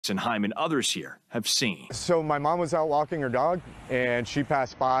and Heim and others here have seen. So my mom was out walking her dog, and she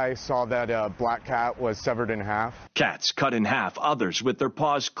passed by, saw that a black cat was severed in half. Cats cut in half, others with their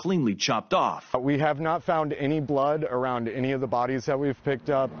paws cleanly chopped off. We have not found any blood around any of the bodies that we've picked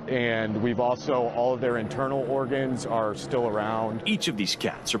up, and we've also, all of their internal organs are still around. Each of these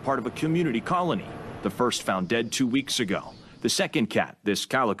cats are part of a community colony. The first found dead 2 weeks ago. The second cat, this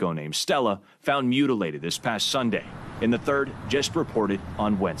calico named Stella, found mutilated this past Sunday. And the third just reported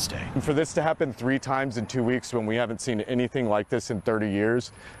on Wednesday. And for this to happen 3 times in 2 weeks when we haven't seen anything like this in 30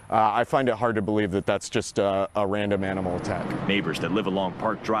 years, I find it hard to believe that that's just a random animal attack. Neighbors that live along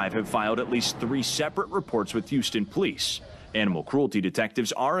Park Drive have filed at least 3 separate reports with Houston police. Animal cruelty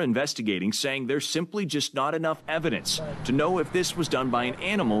detectives are investigating, saying there's simply just not enough evidence to know if this was done by an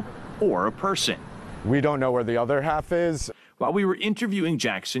animal or a person. We don't know where the other half is. While we were interviewing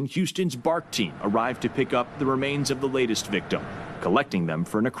Jackson, Houston's BARC team arrived to pick up the remains of the latest victim, collecting them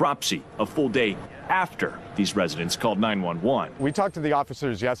for necropsy a full day after these residents called 911. We talked to the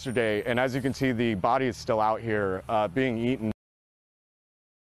officers yesterday, and as you can see, the body is still out here being eaten